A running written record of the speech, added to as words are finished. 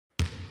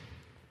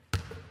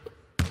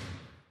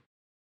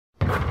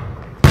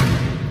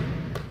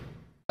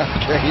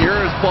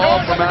Here's ball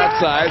from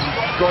outside.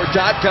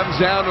 Gortat comes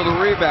down to the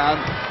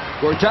rebound.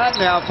 Gortat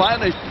now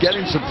finally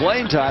getting some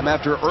playing time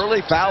after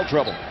early foul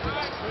trouble.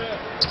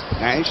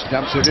 Nash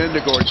dumps it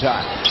into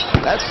Gortat.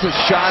 That's the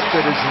shot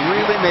that has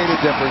really made a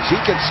difference. He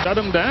can shut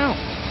him down.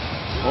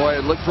 Boy,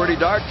 it looked pretty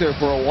dark there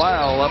for a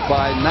while. Up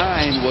by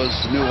 9 was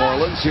New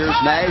Orleans. Here's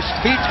Nash.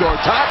 Feeds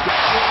Gortat.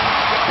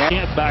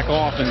 Can't back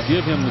off and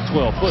give him the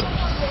 12-footer.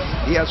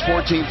 He has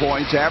 14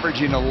 points,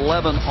 averaging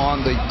 11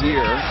 on the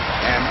year.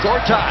 And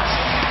Gortat.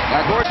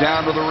 Now Gortat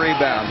down to the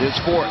rebound. His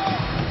fourth.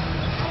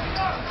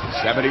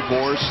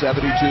 74-72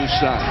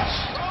 Suns.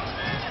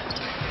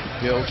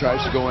 Hill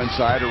tries to go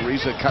inside.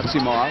 Ariza cuts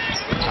him off.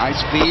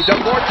 Nice feed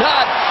to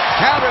Gortat.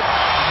 Counted.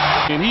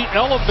 And he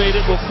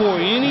elevated before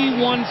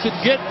anyone could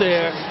get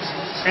there,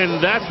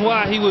 and that's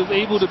why he was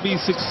able to be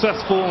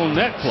successful on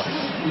that play.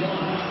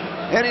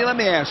 Eddie, let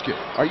me ask you,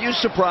 are you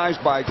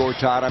surprised by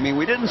Gortat? I mean,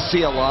 we didn't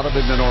see a lot of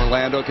it in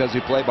Orlando because he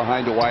played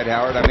behind Dwight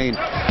Howard. I mean,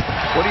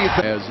 what do you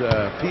think as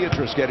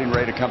Pietrus getting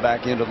ready to come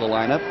back into the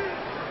lineup?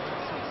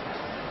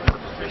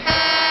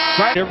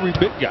 Every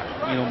big guy,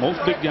 you know,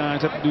 most big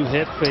guys have to do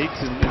head fakes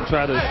and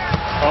try to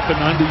up and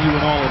under you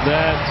and all of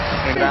that.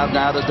 And out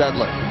now to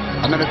Dudley.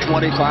 A minute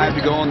 25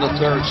 to go in the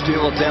third.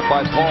 Steal attempt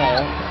by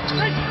Paul.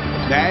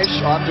 Nash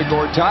off to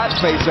Gortat.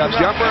 Face-up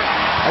jumper.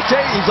 I tell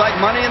you, he's like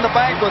money in the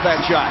bank with that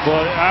shot.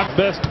 Well, our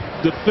best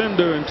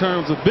defender in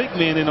terms of big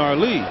men in our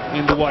league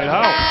in Dwight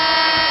Howard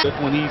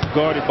when he's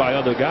guarded by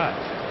other guys.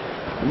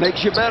 It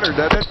makes you better,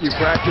 doesn't it? You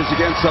practice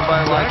against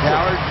somebody like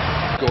Howard.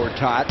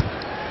 Gortat.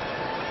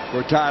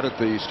 Gortat at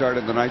the start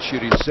of the night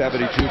shooting 72%,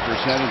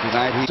 and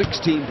tonight he's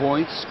 16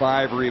 points,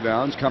 5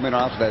 rebounds, coming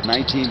off that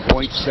 19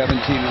 points, 17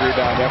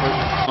 rebound effort.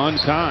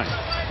 Unkind.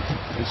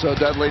 And so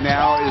Dudley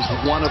now is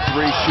 1 of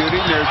 3 shooting.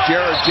 There's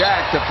Jared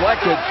Jack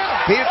deflected.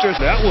 Pietrus.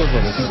 That was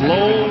a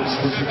slow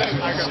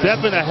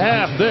step and a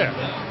half there.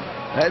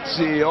 That's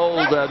the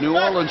old New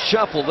Orleans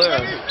shuffle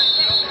there.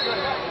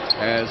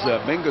 As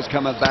Minga's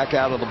coming back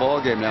out of the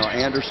ballgame now.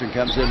 Anderson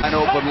comes in. An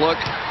open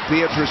look.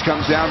 Pietrus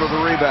comes down to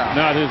the rebound.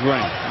 Not his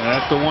range.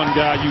 That's the one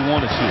guy you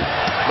want to shoot.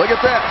 Look at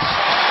this.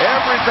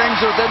 Everything's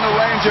within the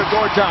range of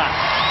Gortat.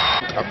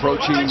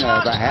 Approaching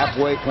the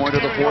halfway point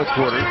of the fourth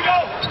quarter.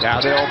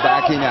 Now they're all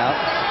backing out.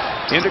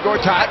 Into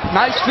Gortat.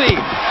 Nice feed.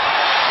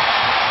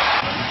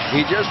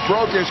 He just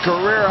broke his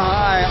career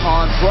high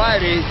on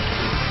Friday.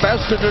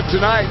 Bested it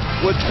tonight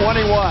with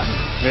 21.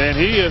 And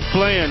he is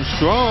playing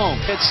strong.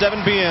 It's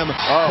 7 p.m.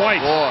 Oh, twice.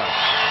 Boy.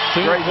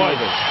 Great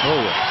movie. Oh,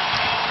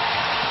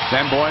 yeah.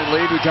 10-point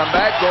lead. We come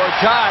back.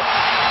 Gortat.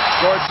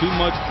 Too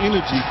much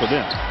energy for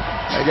them.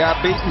 They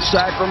got beaten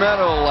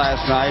Sacramento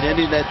last night,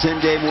 ending that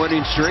 10-game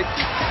winning streak.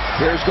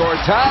 Here's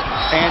Gortat,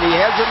 and he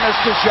hasn't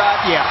missed a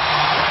shot yet.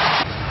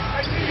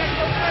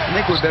 I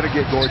think we better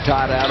get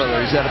Gortat out of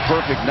there. He's had a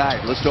perfect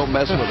night. Let's don't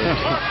mess with him.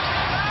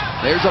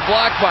 There's a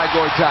block by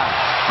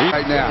Gortat.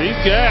 Right now. He's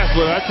gassed,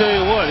 but I tell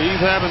you what, he's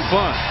having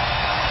fun.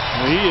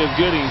 He is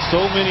getting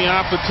so many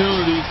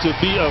opportunities to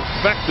be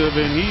effective,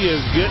 and he is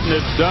getting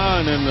it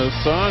done, and the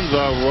Suns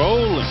are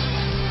rolling.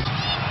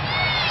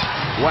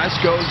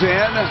 West goes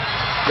in,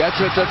 gets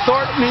it to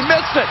Thornton. He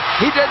missed it.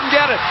 He didn't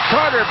get it.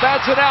 Carter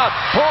bats it out.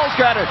 Paul's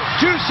got it.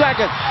 2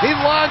 seconds. He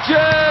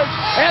launches,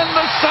 and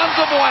the Suns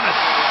have won it.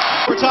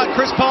 Gortat,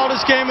 Chris Paul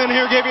just came in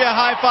here, gave you a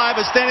high five,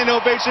 a standing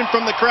ovation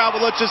from the crowd.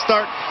 But let's just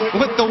start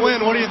with the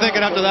win. What are you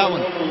thinking after that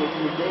one?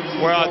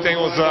 Well, I think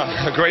it was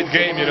a great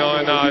game, you know,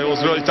 and it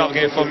was a really tough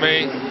game for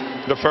me.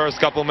 The first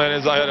couple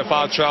minutes, I had a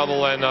foul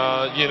trouble, and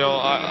you know,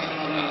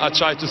 I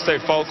tried to stay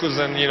focused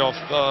and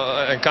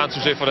and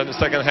concentrate for the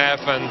second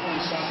half, and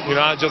you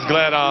know, I'm just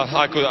glad I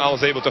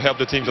was able to help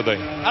the team today.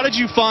 How did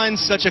you find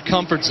such a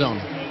comfort zone?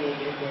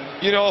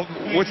 You know,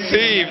 with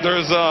Steve,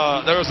 there's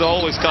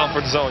always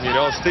comfort zone. You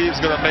know,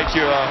 Steve's gonna make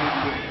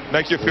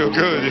you feel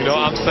good. You know,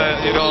 I'm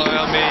saying, you know,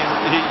 I mean,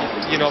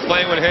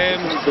 playing with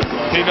him,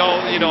 he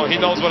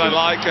knows what I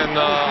like, and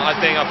I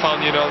think I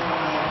found,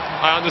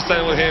 I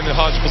understand with him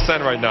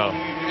 100% right now.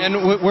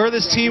 And where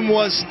this team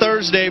was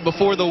Thursday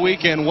before the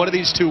weekend, what do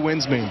these 2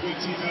 wins mean?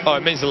 Oh,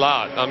 it means a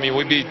lot. I mean,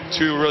 we beat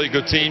 2 really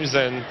good teams,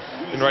 and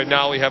right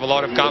now we have a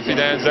lot of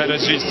confidence,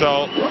 energy.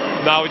 So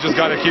now we just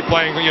got to keep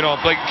playing,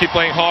 keep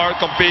playing hard,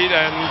 compete,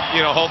 and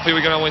hopefully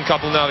we're gonna win a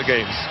couple of other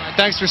games.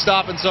 Thanks for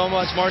stopping so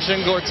much,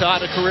 Marcin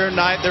Gortat. A career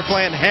night. They're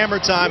playing hammer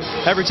time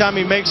every time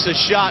he makes a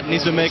shot, and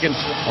he's been making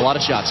a lot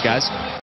of shots, guys.